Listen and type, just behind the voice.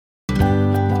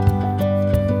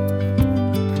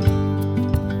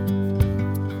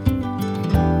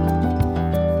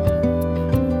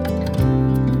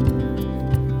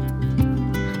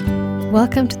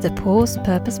Welcome to the Pause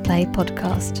Purpose Play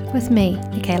podcast with me,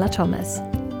 Michaela Thomas,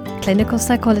 clinical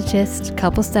psychologist,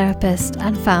 couples therapist,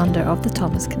 and founder of the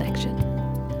Thomas Connection.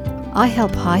 I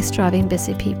help high-striving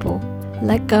busy people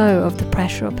let go of the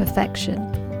pressure of perfection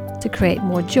to create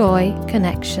more joy,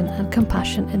 connection, and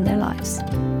compassion in their lives.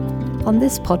 On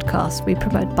this podcast, we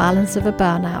promote balance over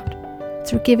burnout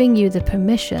through giving you the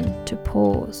permission to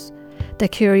pause, the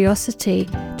curiosity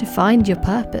to find your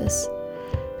purpose,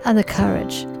 and the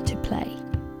courage to play.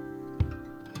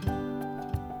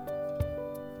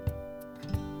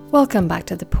 Welcome back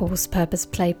to the Pause Purpose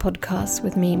Play podcast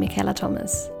with me, Michaela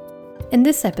Thomas. In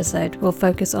this episode, we'll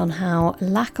focus on how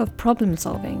lack of problem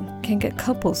solving can get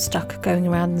couples stuck going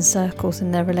around in circles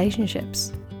in their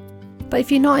relationships. But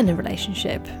if you're not in a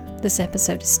relationship, this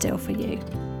episode is still for you.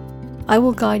 I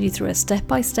will guide you through a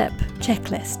step-by-step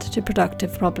checklist to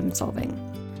productive problem solving.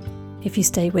 If you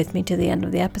stay with me to the end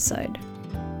of the episode,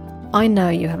 I know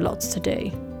you have lots to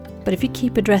do, but if you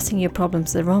keep addressing your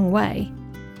problems the wrong way,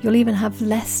 you'll even have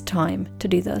less time to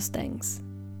do those things.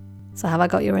 So have I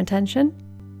got your attention?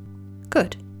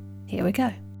 Good. Here we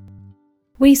go.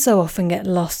 We so often get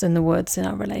lost in the woods in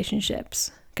our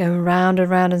relationships, going round and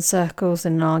round in circles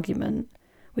in an argument.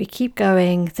 We keep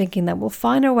going, thinking that we'll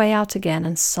find our way out again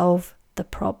and solve the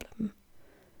problem.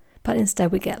 But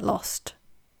instead we get lost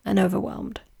and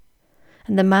overwhelmed.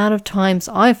 And the amount of times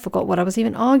I forgot what I was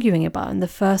even arguing about in the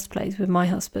first place with my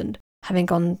husband, having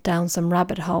gone down some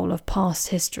rabbit hole of past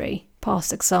history,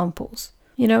 past examples.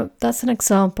 That's an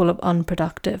example of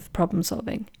unproductive problem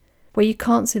solving, where you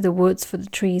can't see the woods for the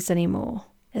trees anymore,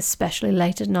 especially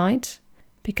late at night,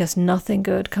 because nothing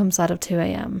good comes out of 2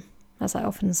 a.m., as I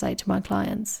often say to my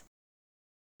clients.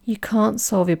 You can't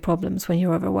solve your problems when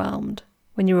you're overwhelmed,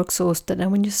 when you're exhausted,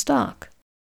 and when you're stuck.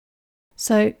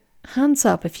 So, hands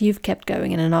up if you've kept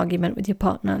going in an argument with your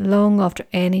partner long after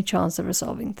any chance of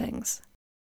resolving things.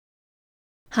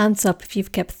 Hands up if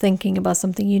you've kept thinking about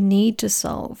something you need to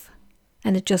solve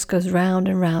and it just goes round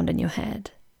and round in your head.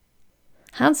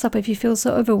 Hands up if you feel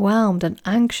so overwhelmed and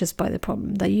anxious by the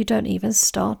problem that you don't even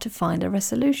start to find a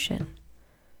resolution.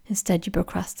 Instead, you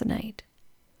procrastinate.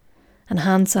 And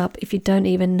hands up if you don't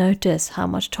even notice how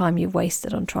much time you've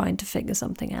wasted on trying to figure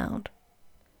something out.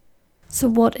 So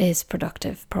what is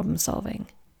productive problem solving?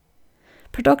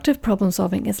 Productive problem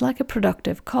solving is like a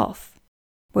productive cough,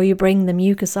 where you bring the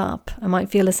mucus up and might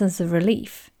feel a sense of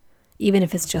relief, even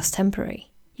if it's just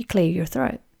temporary. You clear your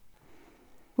throat.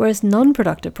 Whereas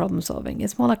non-productive problem solving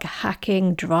is more like a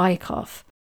hacking, dry cough,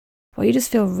 where you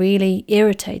just feel really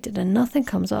irritated and nothing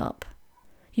comes up.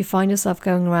 You find yourself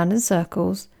going around in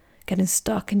circles, getting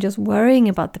stuck and just worrying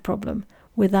about the problem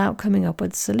without coming up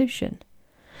with a solution.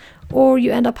 Or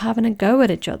you end up having a go at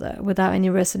each other without any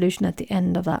resolution at the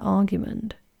end of that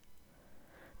argument.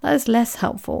 That is less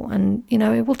helpful and,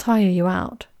 it will tire you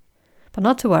out. But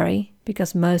not to worry,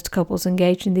 because most couples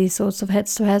engage in these sorts of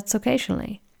heads-to-heads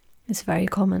occasionally. It's very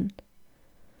common.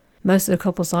 Most of the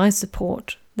couples I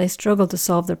support, they struggle to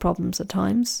solve their problems at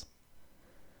times.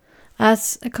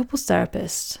 As a couples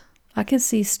therapist, I can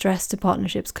see stress to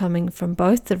partnerships coming from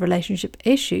both the relationship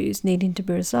issues needing to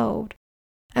be resolved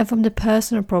and from the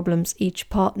personal problems each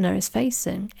partner is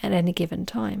facing at any given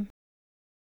time.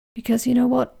 Because you know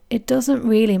what? It doesn't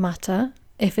really matter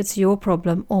if it's your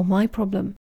problem or my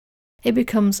problem. It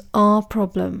becomes our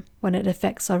problem when it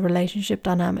affects our relationship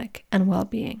dynamic and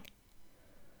well-being.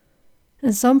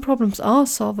 And some problems are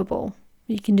solvable.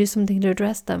 You can do something to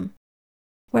address them,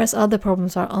 whereas other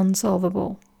problems are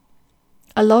unsolvable.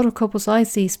 A lot of couples I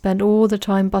see spend all the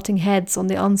time butting heads on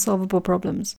the unsolvable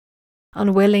problems,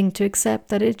 unwilling to accept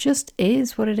that it just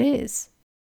is what it is.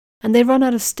 And they run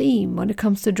out of steam when it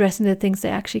comes to addressing the things they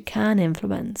actually can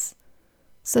influence,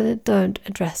 so they don't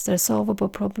address their solvable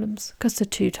problems because they're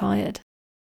too tired.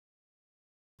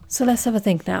 So let's have a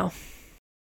think now.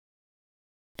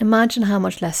 Imagine how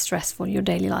much less stressful your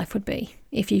daily life would be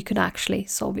if you could actually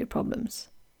solve your problems.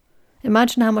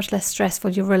 Imagine how much less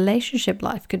stressful your relationship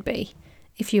life could be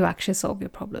if you actually solve your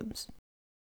problems.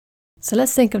 So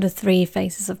let's think of the 3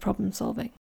 phases of problem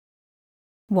solving.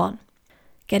 1.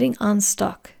 Getting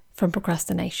unstuck from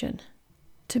procrastination.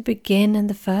 To begin in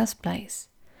the first place.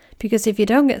 Because if you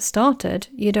don't get started,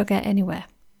 you don't get anywhere.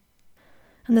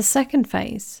 And the second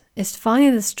phase is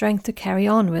finding the strength to carry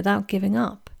on without giving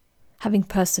up. Having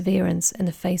perseverance in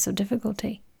the face of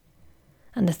difficulty.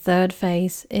 And the third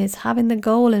phase is having the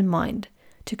goal in mind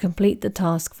to complete the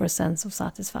task for a sense of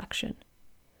satisfaction.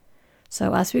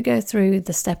 So as we go through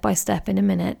the step-by-step in a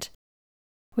minute,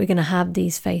 we're going to have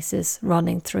these phases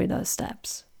running through those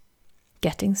steps.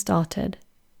 Getting started,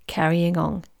 carrying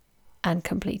on, and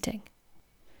completing.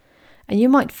 And you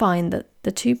might find that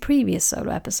the 2 previous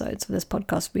solo episodes of this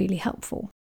podcast are really helpful,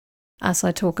 as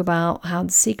I talk about how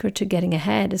the secret to getting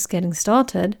ahead is getting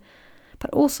started,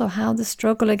 but also how the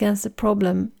struggle against the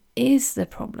problem is the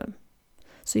problem.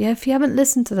 So yeah, if you haven't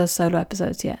listened to those solo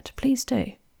episodes yet, please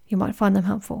do. You might find them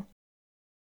helpful.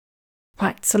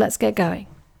 Right, so let's get going.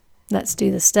 Let's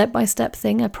do the step-by-step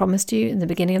thing I promised you in the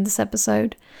beginning of this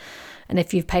episode. And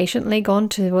if you've patiently gone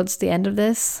towards the end of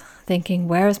this, thinking,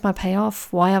 where is my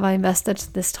payoff? Why have I invested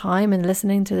this time in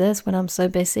listening to this when I'm so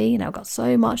busy and I've got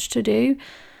so much to do?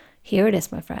 Here it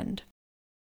is, my friend.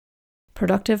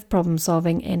 Productive problem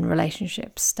solving in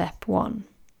relationships. Step 1.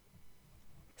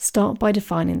 Start by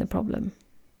defining the problem.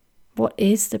 What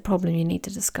is the problem you need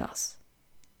to discuss?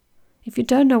 If you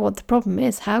don't know what the problem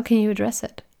is, how can you address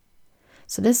it?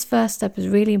 So this first step is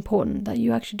really important, that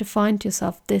you actually define to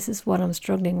yourself, this is what I'm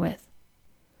struggling with.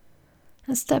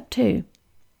 And step 2,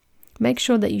 make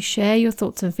sure that you share your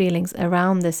thoughts and feelings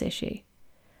around this issue.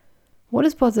 What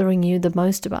is bothering you the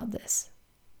most about this?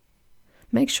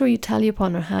 Make sure you tell your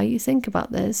partner how you think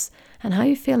about this and how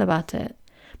you feel about it,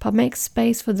 but make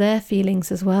space for their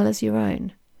feelings as well as your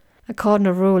own. A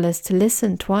cardinal rule is to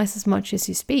listen twice as much as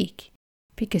you speak,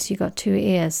 because you got 2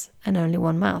 ears and only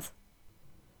 1 mouth.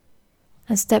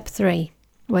 And step 3,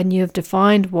 when you have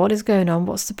defined what is going on,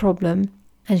 what's the problem,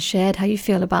 and shared how you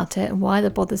feel about it and why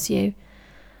that bothers you,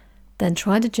 then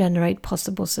try to generate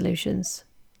possible solutions.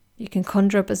 You can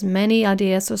conjure up as many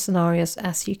ideas or scenarios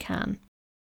as you can.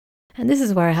 And this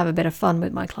is where I have a bit of fun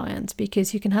with my clients,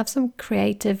 because you can have some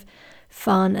creative,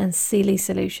 fun and silly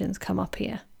solutions come up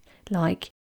here. Like,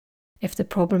 if the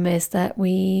problem is that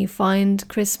we find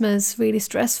Christmas really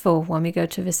stressful when we go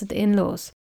to visit the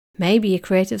in-laws, maybe a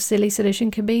creative, silly solution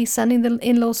could be sending the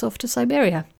in-laws off to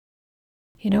Siberia.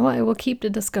 You know what? It will keep the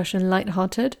discussion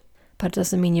lighthearted, but it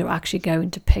doesn't mean you're actually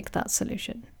going to pick that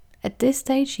solution. At this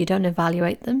stage, you don't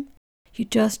evaluate them. You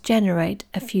just generate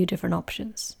a few different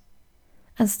options.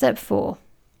 And step 4,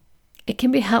 it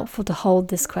can be helpful to hold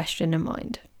this question in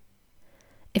mind.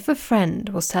 If a friend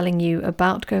was telling you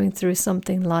about going through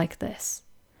something like this,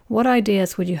 what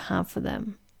ideas would you have for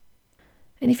them?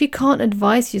 And if you can't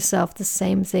advise yourself the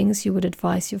same things you would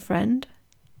advise your friend,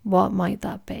 what might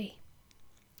that be?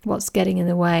 What's getting in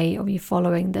the way of you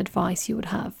following the advice you would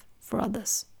have for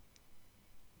others?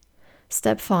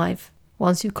 Step 5,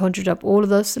 once you've conjured up all of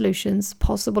those solutions,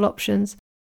 possible options,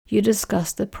 you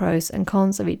discuss the pros and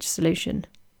cons of each solution.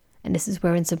 And this is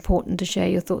where it's important to share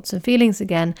your thoughts and feelings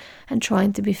again and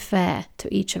trying to be fair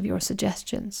to each of your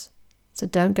suggestions. So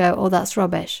don't go, oh, that's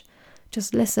rubbish.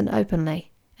 Just listen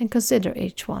openly and consider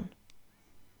each one.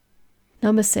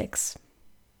 Number 6.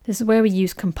 This is where we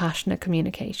use compassionate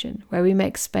communication, where we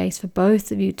make space for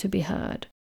both of you to be heard,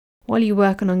 while you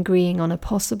work on agreeing on a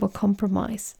possible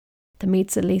compromise that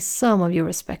meets at least some of your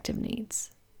respective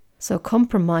needs. So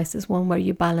compromise is one where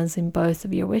you balance in both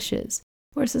of your wishes,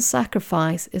 whereas a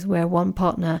sacrifice is where one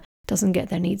partner doesn't get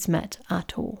their needs met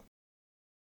at all.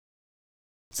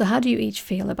 So how do you each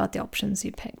feel about the options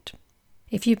you picked?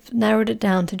 If you've narrowed it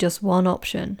down to just one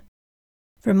option,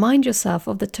 remind yourself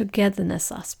of the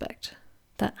togetherness aspect,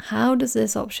 that how does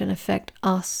this option affect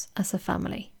us as a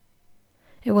family?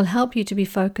 It will help you to be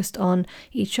focused on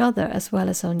each other as well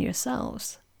as on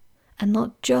yourselves, and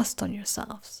not just on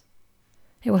yourselves.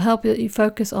 It will help you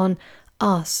focus on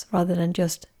us rather than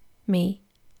just me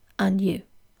and you.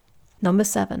 Number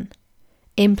 7,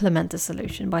 implement the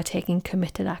solution by taking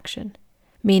committed action,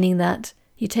 meaning that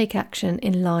you take action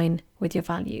in line with your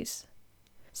values.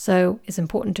 So it's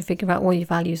important to figure out what your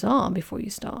values are before you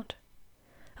start.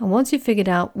 And once you've figured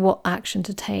out what action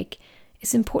to take,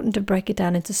 it's important to break it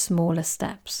down into smaller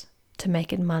steps to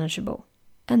make it manageable,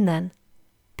 and then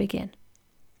begin.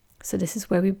 So this is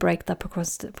where we break that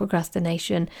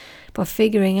procrastination by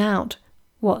figuring out,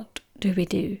 what do we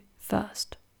do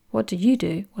first? What do you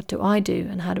do? What do I do?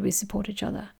 And how do we support each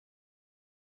other?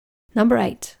 Number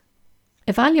 8,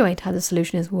 evaluate how the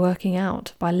solution is working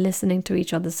out by listening to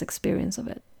each other's experience of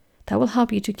it. That will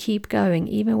help you to keep going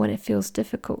even when it feels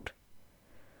difficult.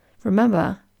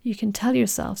 Remember, you can tell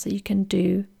yourselves that you can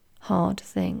do hard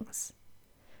things.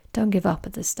 Don't give up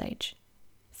at this stage.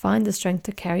 Find the strength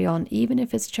to carry on even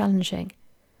if it's challenging,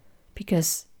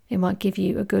 because it might give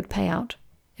you a good payout.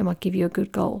 It might give you a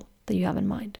good goal that you have in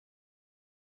mind.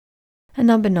 And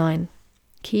number 9,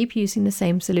 keep using the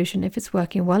same solution if it's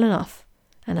working well enough,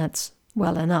 and that's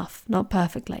well enough, not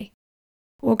perfectly.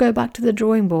 Or go back to the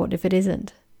drawing board if it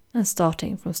isn't, and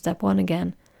starting from step 1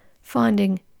 again,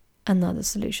 finding another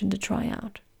solution to try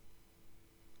out.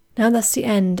 Now that's the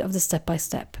end of the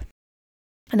step-by-step.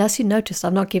 And as you noticed,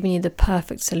 I've not given you the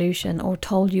perfect solution or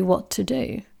told you what to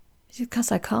do. It's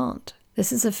because I can't.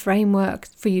 This is a framework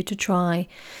for you to try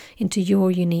into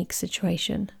your unique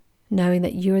situation, knowing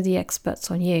that you're the experts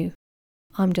on you.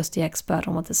 I'm just the expert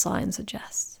on what the science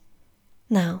suggests.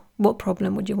 Now, what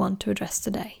problem would you want to address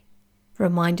today?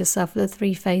 Remind yourself of the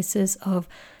 3 phases of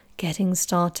getting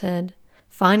started,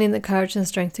 finding the courage and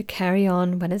strength to carry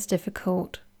on when it's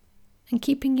difficult, and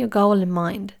keeping your goal in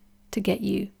mind to get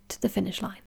you to the finish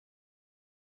line.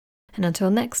 And until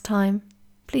next time,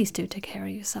 please do take care of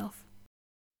yourself.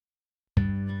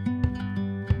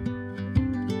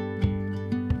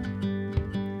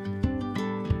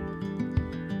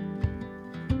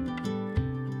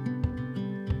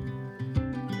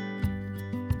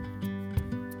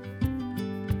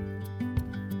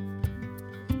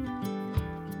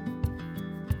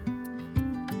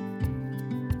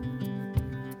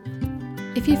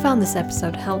 If you found this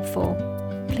episode helpful,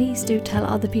 please do tell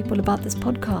other people about this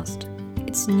podcast.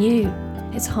 It's new.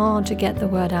 It's hard to get the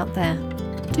word out there.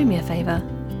 Do me a favor.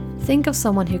 Think of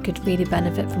someone who could really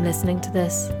benefit from listening to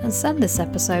this and send this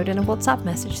episode in a WhatsApp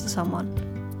message to someone.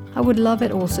 I would love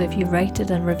it also if you rated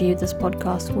and reviewed this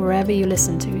podcast wherever you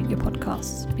listen to your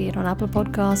podcasts, be it on Apple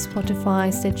Podcasts,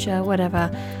 Spotify, Stitcher, whatever.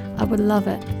 I would love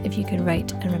it if you can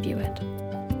rate and review it.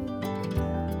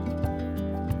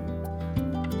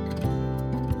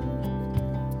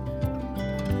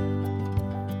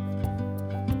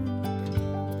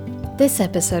 This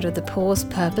episode of the Pause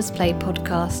Purpose Play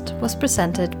podcast was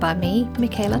presented by me,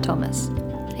 Michaela Thomas,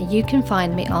 and you can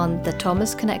find me on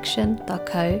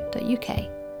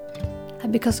thethomasconnection.co.uk.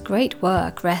 And because great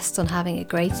work rests on having a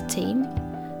great team,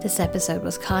 this episode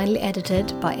was kindly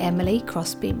edited by Emily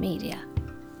Crosby Media.